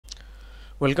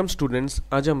Welcome students,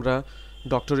 আজ আমরা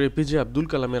doctor APJ Abdul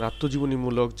কালামের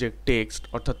আত্মজীবনীমূলক যে টেক্সট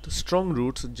অর্থাৎ স্ট্রং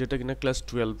রুটস, যেটা কিনা class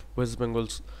 12 West Bengal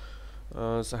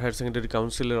higher secondary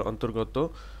কাউন্সিলের অন্তর্গত,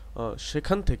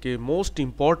 সেখান থেকে মোস্ট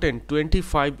ইম্পর্টেন্ট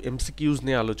 25 এমসিকিউজ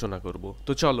নিয়ে আলোচনা করব।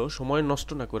 তো চলো সময় নষ্ট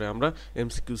না করে আমরা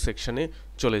এমসিকিউ সেকশনে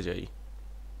চলে যাই।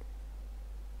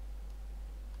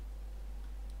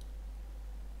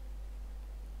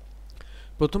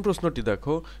 প্রথম প্রশ্নটি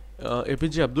দেখো,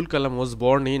 APJ Abdul Kalam was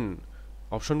born in,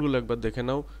 অপশনগুলো একবার দেখে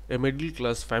নাও। এ middle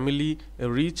class family, a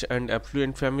rich and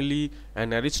effluent family, an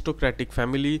অ্যারিস্টোক্র্যাটিক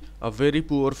family, a very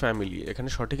poor family. এখানে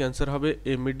সঠিক অ্যান্সার হবে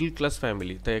এ মিডল ক্লাস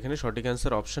ফ্যামিলি, তাই এখানে সঠিক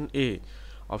answer option A.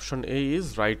 Option A is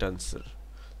right answer.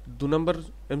 2 number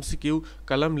MCQ,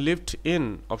 Kalam lived in,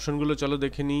 অপশনগুলো চলো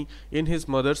দেখে নিই। In his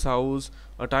mother's house,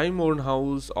 a time worn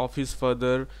house of his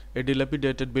father, A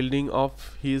dilapidated building of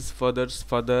his father's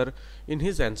father, in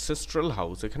his ancestral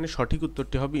house. এখানে সঠিক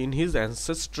উত্তরটি হবে in his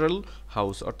ancestral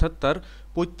house, অর্থাৎ তার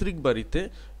পৈতৃক বাড়িতে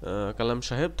কালাম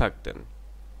সাহেব থাকতেন।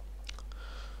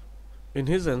 In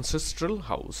his ancestral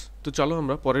house. তো চলো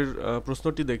আমরা পরের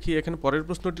প্রশ্নটি দেখি। এখানে পরের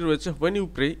প্রশ্নটি রয়েছে, when you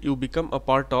pray you become a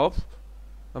part of.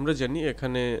 আমরা জানি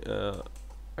এখানে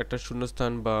একটা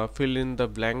শূন্যস্থান বা ফিল ইন দ্য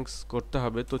ব্ল্যাঙ্কস করতে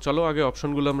হবে। তো চলো আগে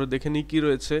অপশনগুলো আমরা দেখে নিই কি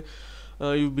রয়েছে।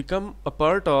 You become a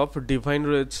part of, divine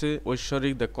রয়েছে,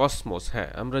 ঐশ্বরিক, দ্য কসমোস। হ্যাঁ,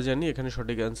 আমরা জানি এখানে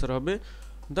সঠিক অ্যান্সার হবে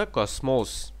দ্য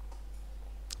কসমোস।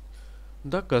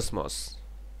 দ্য কসমোস,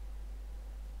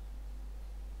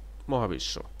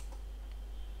 মহাবিশ্ব।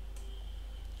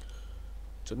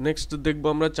 নেক্সট দেখবো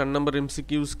আমরা 4 নম্বর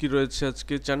এমসিকিউস কি রয়েছে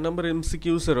আজকে। 4 নম্বর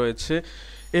এমসিকিউসে রয়েছে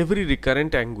every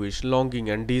recurrent anguish, longing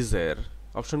and desire.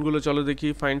 অপশনগুলো চলো দেখি।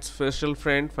 Finds special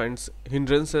friend, finds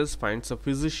হিন্ড্রেন্সেস, finds a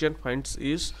physician, finds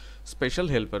is special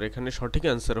helper. এখানে সঠিক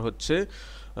অ্যান্সার হচ্ছে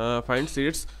ফাইন্ডস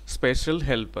ইটস স্পেশাল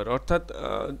হেল্পার, অর্থাৎ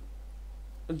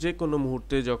যে কোনো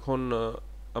মুহূর্তে যখন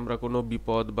আমরা কোনো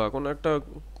বিপদ বা কোনো একটা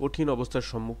কঠিন অবস্থার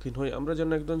সম্মুখীন হই, আমরা যেন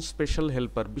একজন স্পেশাল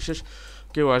হেল্পার, বিশেষ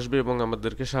কেউ আসবে এবং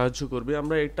আমাদেরকে সাহায্য করবে।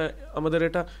 আমাদের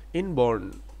এটা ইনবর্ন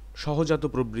সহজাত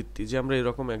প্রবৃত্তি যে আমরা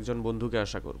এরকম একজন বন্ধুকে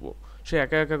আশা করব। সে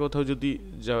একা একা কোথাও যদি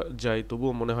যাই,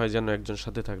 তবুও মনে হয় যেন একজন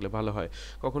সাথে থাকলে ভালো হয়।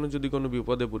 কখনো যদি কোনো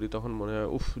বিপদে পড়ি, তখন মনে হয়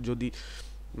উফ, যদি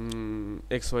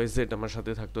XYZ আমার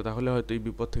সাথে থাকতো, তাহলে হয়তো এই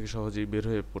বিপদ থেকে সহজেই বের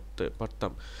হয়ে পড়তে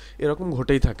পারতাম। এরকম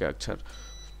ঘটেই থাকে আচ্ছা।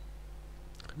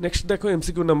 নেক্সট দেখো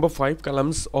MCQ number 5,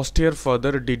 Kalam's অস্টিয়ার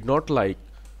father did not like.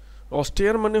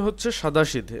 অস্টিয়ার মানে হচ্ছে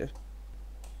সাদাসিধে।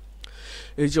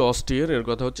 এই যে অস্টিয়ার, এর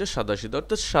কথা হচ্ছে সাদাসিধে,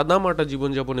 অর্থাৎ সাদামাটা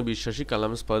জীবনযাপনে বিশ্বাসী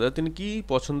কালামস ফাদার তিনি কি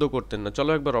পছন্দ করতেন না।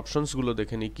 চলো একবার অপশনসগুলো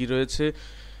দেখে নিই কি রয়েছে।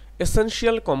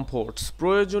 এসেনশিয়াল কমফোর্টস,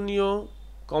 প্রয়োজনীয়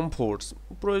কমফোর্টস,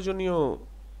 প্রয়োজনীয়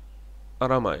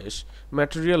আরামায়েশ,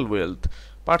 ম্যাটেরিয়াল ওয়েলথ,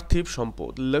 পার্থিব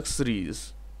সম্পদ, লাক্সারিজ।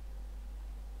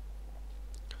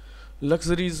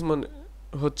 লাক্সারিজ মানে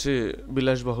হচ্ছে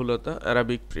বিলাসবহুলতা,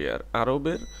 আরবিক প্রেয়ার,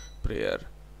 আরবের প্রেয়ার।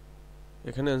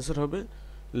 এখানে অ্যান্সার হবে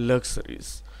লাক্সারিজ।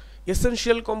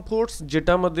 এসেনশিয়াল কমফোর্টস,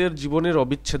 যেটা আমাদের জীবনের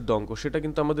অবিচ্ছেদ্য অঙ্গ, সেটা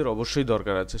কিন্তু আমাদের অবশ্যই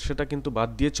দরকার আছে, সেটা কিন্তু বাদ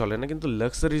দিয়ে চলে না। কিন্তু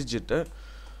লাক্সারিজ যেটা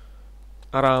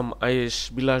আরাম, আয়েশ,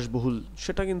 বিলাসবহুল,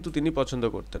 সেটা কিন্তু তিনি পছন্দ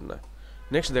করতেন না।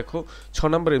 নেক্সট দেখো 6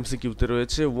 নম্বর এমসিকিউতে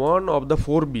রয়েছে, one of the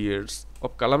 4 viewers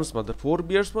of Kalam's mother. 4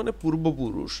 বিয়ার্স মানে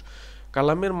পূর্বপুরুষ।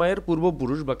 কালামের মায়ের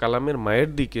পূর্বপুরুষ বা কালামের মায়ের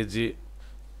দিকে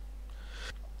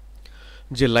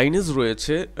যে লাইনেজ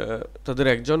রয়েছে, তাদের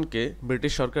একজনকে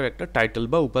ব্রিটিশ সরকার একটা টাইটেল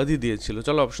বা উপাধি দিয়েছিল।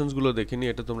 চলো অপশনসগুলো দেখে নিই।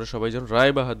 এটা তোমরা সবাই জানো,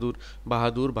 রায় বাহাদুর,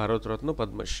 বাহাদুর, ভারতরত্ন,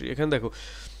 পদ্মশ্রী। এখানে দেখো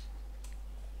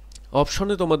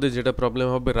অপশনে তোমাদের যেটা প্রবলেম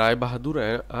হবে, রায় বাহাদুর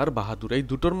আর বাহাদুর, এই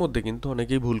দুটোর মধ্যে কিন্তু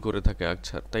অনেকেই ভুল করে থাকে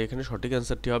আচ্ছা। তাই এখানে সঠিক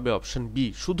অ্যান্সারটি হবে অপশন বি,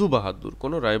 শুধু বাহাদুর,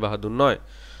 কোনো রায় বাহাদুর নয়।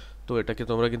 তো এটাকে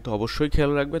তোমরা কিন্তু অবশ্যই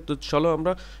খেয়াল রাখবে। তো চলো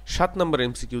আমরা 7 নম্বর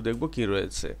এমসিকিউ দেখবো কি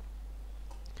রয়েছে।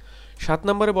 7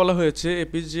 নম্বরে বলা হয়েছে,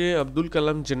 APJ Abdul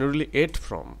Kalam generally at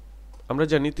from. আমরা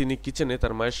জানি তিনি কিচেনে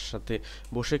তার মায়ের সাথে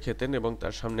বসে খেতেন এবং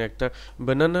তার সামনে একটা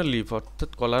ব্যানানা লিফ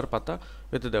অর্থাৎ কলার পাতা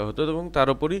পেতে দেওয়া হতো এবং তার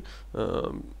উপরই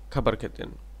খাবার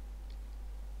খেতেন।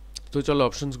 তো চলো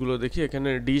অপশনসগুলো দেখি। এখানে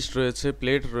ডিশ রয়েছে,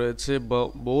 প্লেট রয়েছে,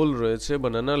 বোল রয়েছে,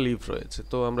 বানানা লিফ রয়েছে।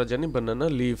 তো আমরা জানি বানানা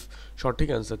লিফ সঠিক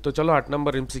অ্যান্সার। তো চলো 8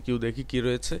 নম্বর এমসিকিউ দেখি কি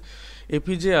রয়েছে।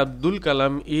 এপিজে আব্দুল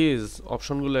কালাম ইজ,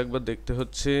 অপশনগুলো একবার দেখতে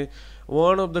হচ্ছে,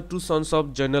 one of the 2 sons of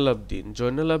Joynal আবদিন।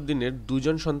 জয়নাল আবদিনের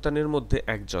 2জন সন্তানের মধ্যে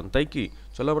একজন, তাই কি?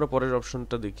 চলো আমরা পরের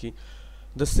অপশনটা দেখি।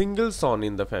 The single son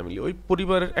in the family, ওই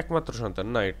পরিবারের একমাত্র সন্তান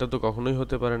না, এটা তো কখনোই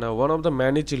হতে পারে না। One of the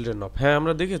many children of, হ্যাঁ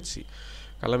আমরা দেখেছি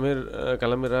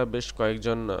কালামেরা বেশ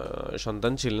কয়েকজন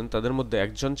সন্তান ছিলেন, তাদের মধ্যে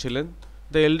একজন ছিলেন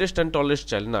the eldest and tallest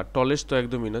child. না, টলেস্ট তো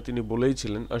একদমই না, তিনি বলেই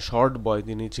ছিলেন, আর শর্ট বয়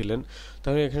তিনি ছিলেন।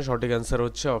 তাহলে এখানে সঠিক অ্যান্সার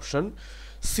হচ্ছে option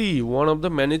C, one of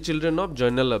the many children of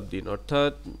Joynal আবদিন,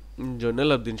 অর্থাৎ জয়নাল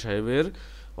আবদিন সাহেবের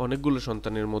অনেকগুলো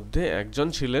সন্তানের মধ্যে একজন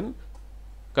ছিলেন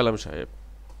কালাম সাহেব।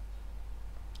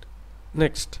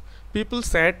 Next, people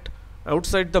SAT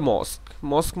outside the mosque.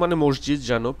 মস্ক মানে মসজিদ,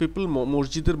 জানো। পিপল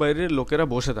মসজিদের বাইরে লোকেরা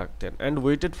বসে থাকতেন। অ্যান্ড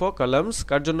ওয়েটেড ফর কালামস,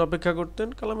 কার জন্য অপেক্ষা করতেন?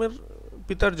 কালামের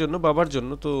পিতার জন্য, বাবার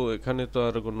জন্য। তো এখানে তো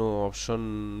আর কোনো অপশন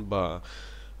বা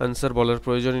অ্যান্সার বলার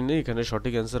প্রয়োজনই নেই, এখানে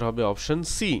সঠিক অ্যান্সার হবে অপশন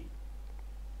সি।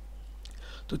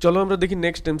 তো চলো আমরা দেখি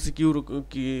নেক্সট এমসিকিউ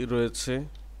কি রয়েছে।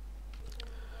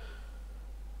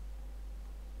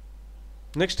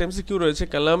 নেক্সট এমসিকিউ রয়েছে,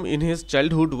 কালাম in his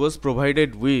childhood was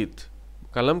provided with.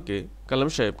 কালাম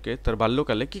সাহেবকে তার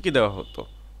বাল্যকালে কি কি দেওয়া হতো?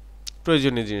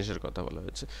 প্রয়োজনীয় জিনিসের কথা বলা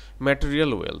হয়েছে।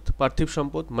 ম্যাটেরিয়াল ওয়েলথ, পার্থিব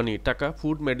সম্পদ, মানি টাকা,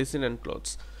 ফুড, মেডিসিন অ্যান্ড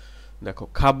ক্লথস। দেখো,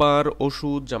 খাবার,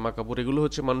 ওষুধ, জামা কাপড় এগুলো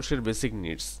হচ্ছে মানুষের বেসিক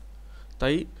নিডস।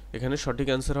 তাই এখানে সঠিক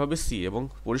অ্যান্সার হবে সি। এবং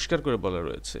পরিষ্কার করে বলা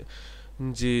রয়েছে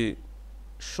যে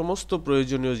সমস্ত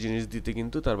প্রয়োজনীয় জিনিস দিতে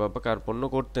কিন্তু তার বাবা কার্পণ্য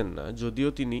করতেন না, যদিও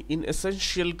তিনি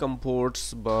এসেনশিয়াল কমফোর্টস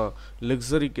বা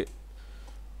লাক্সারিকে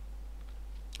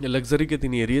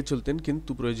তিনি এড়িয়ে চলতেন, কিন্তু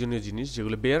প্রয়োজনীয় জিনিস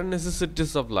যেগুলো বেয়ার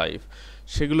নেসেসিটিস অফ লাইফ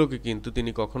সেগুলোকে কিন্তু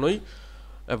তিনি কখনোই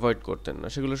অ্যাভয়েড করতেন না,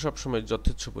 সেগুলো সবসময়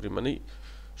যথেচ্ছ পরিমাণেই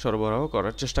সরবরাহ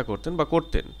করার চেষ্টা করতেন বা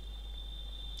করতেন।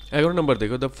 11 নম্বর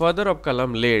দেখো, the father of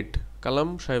Kalam lead. কালাম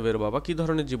সাহেবের বাবা কি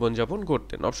ধরনের জীবনযাপন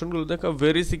করতেন? অপশনগুলো দেখো,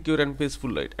 very secure and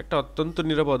peaceful life, একটা অত্যন্ত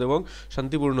নিরাপদ এবং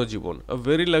শান্তিপূর্ণ জীবন।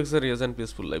 Very luxurious and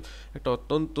peaceful life, একটা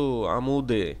অত্যন্ত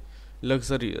আমোদে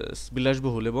লাক্সারিয়াস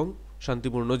বিলাসবহুল এবং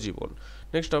শান্তিপূর্ণ জীবন।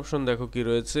 নেক্সট অপশন দেখো কি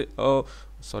রয়েছে,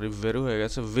 ভেরি হয়ে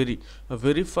গেছে,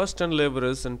 very fast and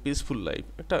লেবারিয়াস and peaceful life,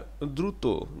 একটা দ্রুত,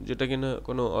 যেটা কিনা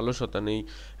কোনো অলসতা নেই,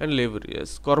 অ্যান্ড লেবারিয়াস,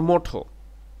 কর্মঠ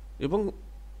এবং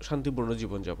শান্তিপূর্ণ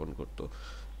জীবনযাপন করত।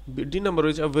 ডি নাম্বার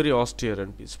রয়েছে, ভেরি অস্টিয়ার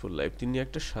অ্যান্ড পিসফুল লাইফ, তিনি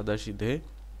একটা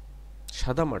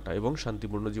সাদামাটা এবং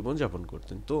শান্তিপূর্ণ জীবন যাপন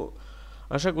করতেন। তো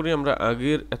আশা করি আমরা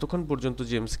আগের এতক্ষণ পর্যন্ত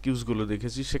যে এমসিকিউসগুলো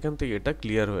দেখেছি সেখান থেকে এটা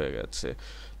ক্লিয়ার হয়ে গেছে।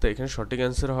 তো এখানে সঠিক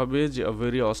অ্যান্সার হবে যে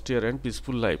ভেরি অস্টিয়ার অ্যান্ড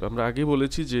পিসফুল লাইফ। আমরা আগে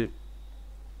বলেছি যে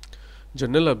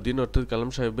জয়নুল আবদিন অর্থাৎ কালাম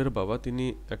সাহেবের বাবা, তিনি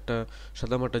একটা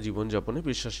সাদামাটা জীবনযাপনে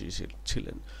বিশ্বাসী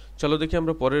ছিলেন। চলো দেখি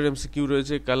আমরা পরের এমসিকিউ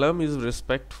রয়েছে, কালাম is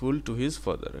respectful to his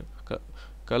father.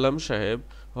 কালাম সাহেব,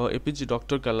 APJ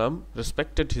doctor Kalam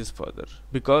respected his father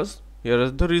because here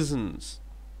are the reasons,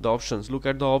 the options. Look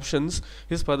at the options.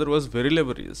 His father was very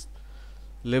laborious.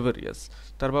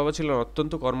 তার বাবা ছিলেন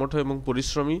অত্যন্ত কর্মঠ এবং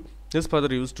পরিশ্রমী। His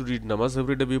father used to read নামাজ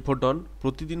every day before dawn.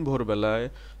 প্রতিদিন ভোরবেলায়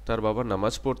তার বাবা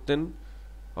নামাজ পড়তেন।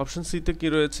 অপশন সিতে কি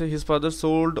রয়েছে, his father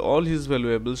sold all his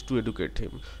ভ্যালুয়েবলস two educate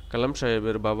হিম। কালাম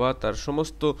সাহেবের বাবা তার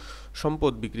সমস্ত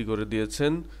সম্পদ বিক্রি করে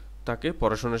দিয়েছেন তাকে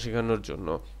পড়াশোনা শেখানোর জন্য।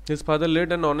 His father lead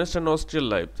an honest and অস্ট্রিয়াল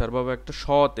life, তার বাবা একটা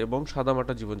সৎ এবং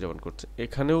সাদামাটা জীবনযাপন করছে।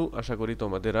 এখানেও আশা করি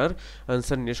তোমাদের আর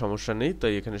অ্যান্সার নিয়ে সমস্যা নেই,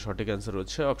 তাই এখানে সঠিক অ্যান্সার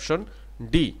হচ্ছে অপশন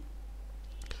ডি।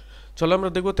 চলো আমরা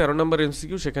দেখবো 13 নম্বর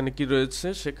এমসিকিউ, সেখানে কি রয়েছে?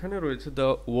 সেখানে রয়েছে দ্য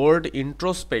ওয়ার্ড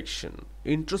ইন্ট্রোস্পেকশন।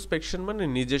 ইন্ট্রোস্পেকশন মানে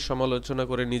নিজের সমালোচনা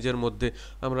করে নিজের মধ্যে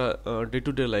আমরা ডে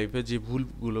টু ডে লাইফে যে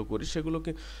ভুলগুলো করি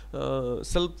সেগুলোকে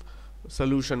সেলফ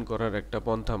সলিউশন করার একটা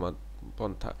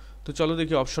পন্থা। তো চলো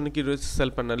দেখি অপশনে কি রয়েছে,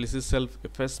 self analysis, self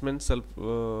এফেসমেন্ট, self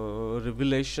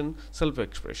revelation, self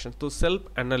expression. তো সেলফ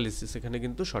অ্যানালিসিস এখানে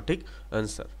কিন্তু সঠিক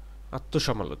অ্যান্সার,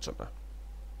 আত্মসমালোচনা।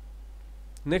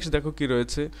 নেক্সট দেখো কি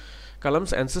রয়েছে,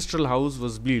 Kalam's ancestral house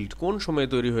was build, কোন সময়ে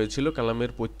তৈরি হয়েছিল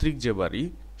কালামের পৈতৃক যে বাড়ি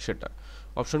সেটা?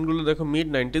 অপশনগুলো দেখো, মিড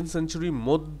 19th সেঞ্চুরি,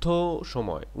 মধ্য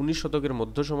সময়, 19 শতকের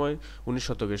মধ্য সময়, 19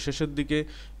 শতকের শেষের দিকে,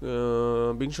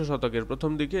 বিংশ শতকের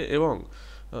প্রথম দিকে এবং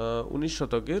 19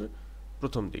 শতকের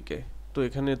প্রথম দিকে। তো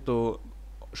এখানে তো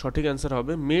সঠিক অ্যান্সার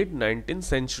হবে মিড 19th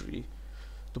সেঞ্চুরি।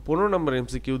 তো 15 নম্বর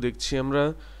এমসিকিউ দেখছি আমরা,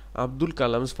 Abdul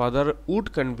Kalam's father would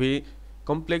convey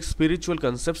complex spiritual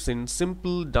concepts in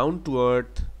simple down to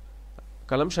earth.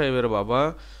 কালাম সাহেবের বাবা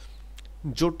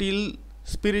জটিল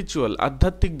স্পিরিচুয়াল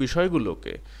আধ্যাত্মিক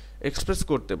বিষয়গুলোকে এক্সপ্রেস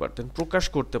করতে পারতেন, প্রকাশ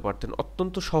করতে পারতেন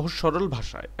অত্যন্ত সহজ সরল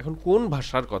ভাষায়। এখন কোন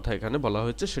ভাষার কথা এখানে বলা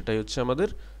হয়েছে সেটাই হচ্ছে আমাদের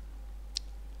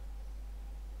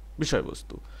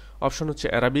বিষয়বস্তু। অপশন হচ্ছে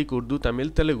অ্যারাবিক, উর্দু, তামিল,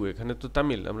 তেলেগু। এখানে তো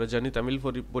তামিল, আমরা জানি তামিল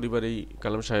পরিবারেই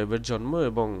কালাম সাহেবের জন্ম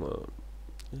এবং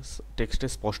টেক্সটে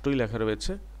স্পষ্টই লেখা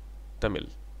রয়েছে তামিল।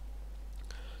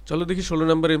 চলো দেখি 16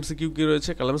 নম্বর এমসিকিউ কি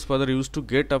রয়েছে, Kalam's father use to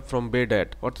get up from bed at,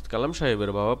 অর্থাৎ কালাম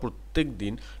সাহেবের বাবা প্রত্যেক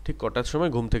দিন ঠিক কটার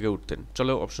সময় ঘুম থেকে উঠতেন?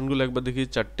 চলো অপশনগুলো একবার দেখি,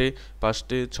 4টে,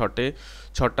 5টে, 6টে,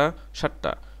 6টা,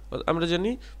 7টা। আমরা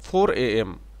জানি 4 AM,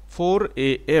 4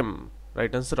 AM,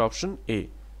 right answer option A.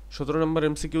 17 number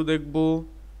MCQ দেখব,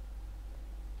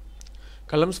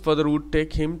 Kalam's father would take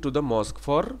him to the mosque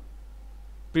for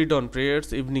প্রি-ডন prayers,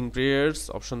 evening prayers,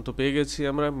 option তো পেয়ে গেছি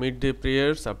আমরা, mid day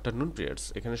prayers, afternoon prayers.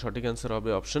 এখানে সঠিক অ্যান্সার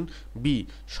হবে অপশন বি,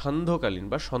 সান্ধ্যকালীন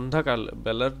বা সন্ধ্যাকাল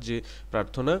বেলার যে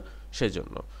প্রার্থনা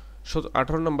সেজন্য।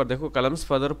 18 নম্বর দেখো, কালামস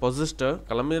ফাদার পজেসড,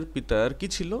 কালামের পিতার কি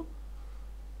ছিল?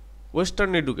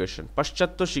 ওয়েস্টার্ন এডুকেশন,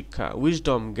 পাশ্চাত্য শিক্ষা,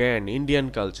 উইজডম জ্ঞান, ইন্ডিয়ান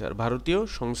কালচার ভারতীয়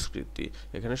সংস্কৃতি।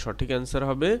 এখানে সঠিক অ্যান্সার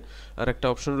হবে, আর একটা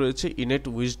অপশন রয়েছে ইনেট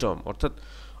উইজডম, অর্থাৎ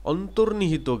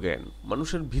অন্তর্নিহিত জ্ঞান,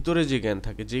 মানুষের ভিতরে যে জ্ঞান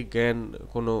থাকে, যে জ্ঞান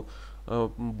কোনো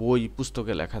বই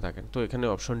পুস্তকে লেখা থাকেন, তো এখানে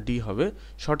অপশন ডি হবে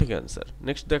সঠিক অ্যান্সার।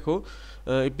 নেক্সট দেখো,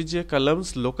 APJ Kalam's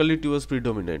locality was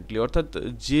predominantly, অর্থাৎ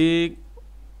যে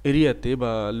এরিয়াতে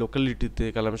বা লোকালিটিতে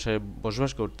কালাম সাহেব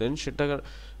বসবাস করতেন সেটার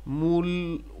মূল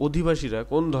অধিবাসীরা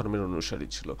কোন ধর্মের অনুসারী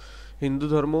ছিল? হিন্দু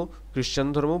ধর্ম, খ্রিস্টান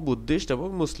ধর্ম, বুদ্ধিস্ট এবং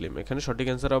মুসলিম। এখানে সঠিক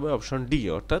অ্যান্সার হবে অপশন ডি,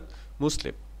 অর্থাৎ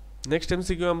মুসলিম। নেক্সট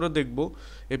এমসিকিউ আমরা দেখব,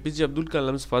 APJ Abdul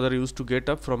Kalam's father use to get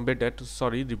up from bed at,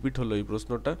 sorry repeat হলো এই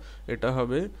প্রশ্নটা, এটা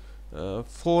হবে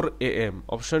 4 AM,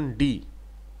 অপশন ডি।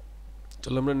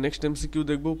 চলো আমরা নেক্সট এমসিকিউ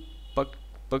দেখব,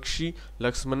 পক্ষী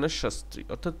লক্ষ্মণ শাস্ত্রী,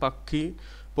 অর্থাৎ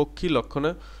পক্ষী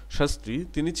লক্ষণা শাস্ত্রী,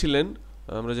 তিনি ছিলেন,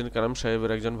 আমরা জানি কালাম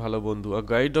সাহেবের একজন ভালো বন্ধু,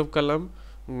 গাইড অফ কালাম,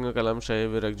 কালাম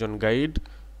সাহেবের একজন guide,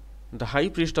 the high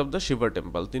priest of the Shiba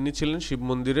temple, তিনি ছিলেন শিব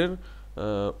মন্দিরের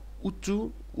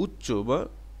উচ্চ বা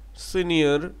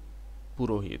সিনিয়র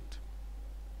পুরোহিত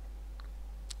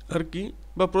আর কি,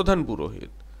 বা প্রধান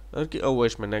পুরোহিত আর কি,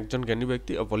 ওয়াইসম্যান একজন জ্ঞানী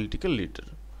ব্যক্তি, পলিটিক্যাল লিডার।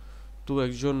 তো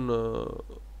একজন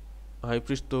হাই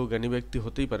প্রিস্ট তো জ্ঞানী ব্যক্তি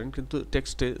হতেই পারেন, কিন্তু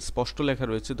টেক্সটে স্পষ্ট লেখা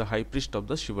রয়েছে the high priest of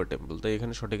the Shiba temple, তাই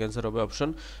এখানে সঠিক অ্যান্সার হবে অপশন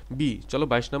বি। চলো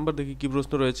 22 নম্বর দেখি কি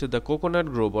প্রশ্ন রয়েছে, দ্য কোকোনাট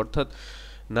গ্রোভ, অর্থাৎ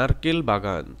নারকেল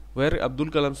বাগান, war Abdul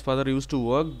Kalam's father use to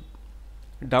walk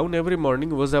down every morning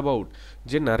was about,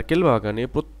 যে নারকেল বাগানে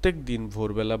প্রত্যেক দিন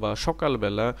ভোরবেলা বা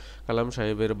সকালবেলা কালাম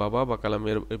সাহেবের বাবা বা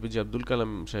কালামের এপিজে আব্দুল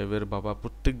কালাম সাহেবের বাবা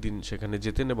প্রত্যেক দিন সেখানে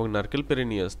যেতেন এবং নারকেল পেরে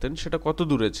নিয়ে আসতেন, সেটা কত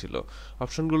দূরে ছিল?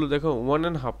 অপশনগুলো দেখো,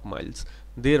 1.5 Miles,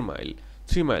 1.5 mile,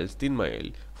 3 Miles 3 mile,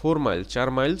 4 Miles 4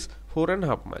 Miles,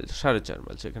 4.5 Miles 4.5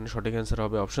 Miles. এখানে সঠিক অ্যান্সার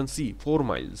হবে অপশন সি, 4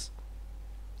 মাইলস।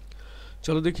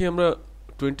 চলো দেখি আমরা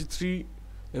 23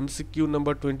 এমসিকিউ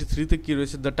নাম্বার 23তে কি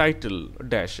রয়েছে, দ্য টাইটেল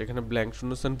ড্যাশ, এখানে ব্ল্যাঙ্ক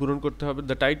শূন্যস্থান পূরণ করতে হবে,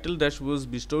 the title dash was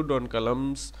বিস্টোড on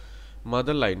Kalam's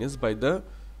mother লাইনেস by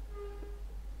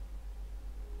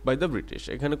the British,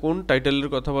 এখানে কোন টাইটেলের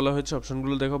কথা বলা হয়েছে?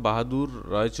 অপশনগুলো দেখো, বাহাদুর,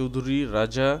 রায়চৌধুরী,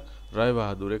 রাজা, রায়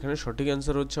বাহাদুর। এখানে সঠিক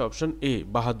অ্যান্সার হচ্ছে option A,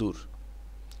 Bahadur.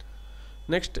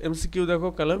 Next MCQ দেখো,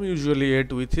 কালাম usually at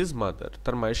with his mother,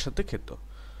 তার মায়ের সাথে খেত।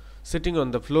 সিটিং অন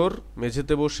দ্য ফ্লোর,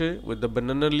 মেঝেতে বসে, উইথ দ্য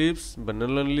বানানা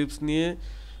লিভস নিয়ে,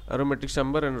 aromatic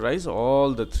sambar and rice, all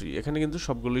the three. এখানে কিন্তু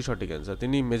সবগুলোই সঠিক অ্যান্সার,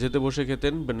 তিনি মেঝেতে বসে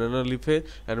খেতেন, বানানা লিফে,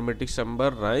 অ্যারোমেটিক সাম্বার,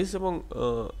 রাইস এবং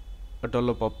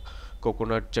ডলপ অফ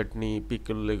কোকোনাট চাটনি,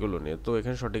 পিকল, এগুলো নিয়ে। তো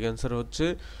এখানে সঠিক অ্যান্সার হচ্ছে,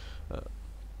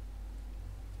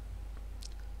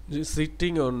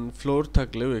 সিটিং অন ফ্লোর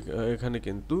থাকলেও এখানে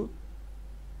কিন্তু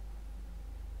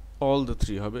অল দ্য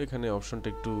থ্রি হবে, এখানে অপশনটা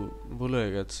একটু ভুল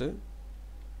হয়ে গেছে,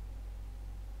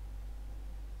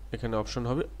 এখানে অপশন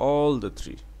হবে অল দ্য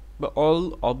থ্রি বা all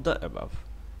of the above,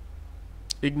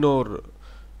 ignore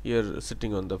year sitting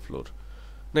on the floor.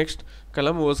 Next,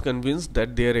 Kalam was convinced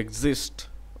that there exist,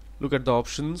 look at the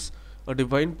options, a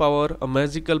divine power, a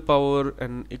magical power,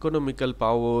 an economical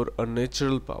power, a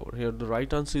natural power. Here the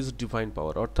right answer is divine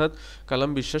power, অর্থাৎ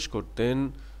কালাম বিশ্বাস করতেন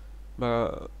বা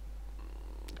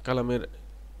কালামের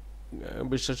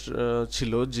বিশ্বাস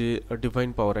ছিল যে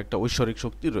divine পাওয়ার, একটা ঐশ্বরিক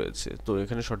শক্তি রয়েছে। তো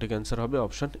এখানে সঠিক অ্যান্সার হবে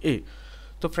অপশন এ।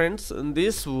 তো friends,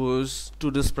 this was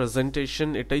today's presentation,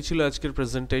 এটাই ছিল আজকের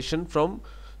presentation from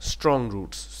strong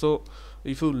roots. So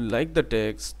if you like the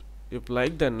text, if you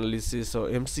like the analysis or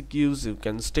MCQs, you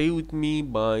can stay with me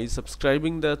by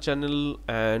subscribing the channel,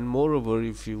 and moreover,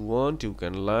 if you want, you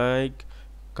can like,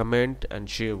 comment and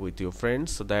share with your friends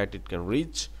so that it can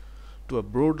reach to a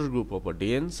broader group of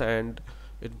audience and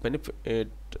it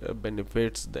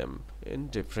benefits them in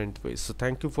different ways. So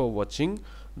thank you for watching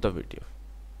the video.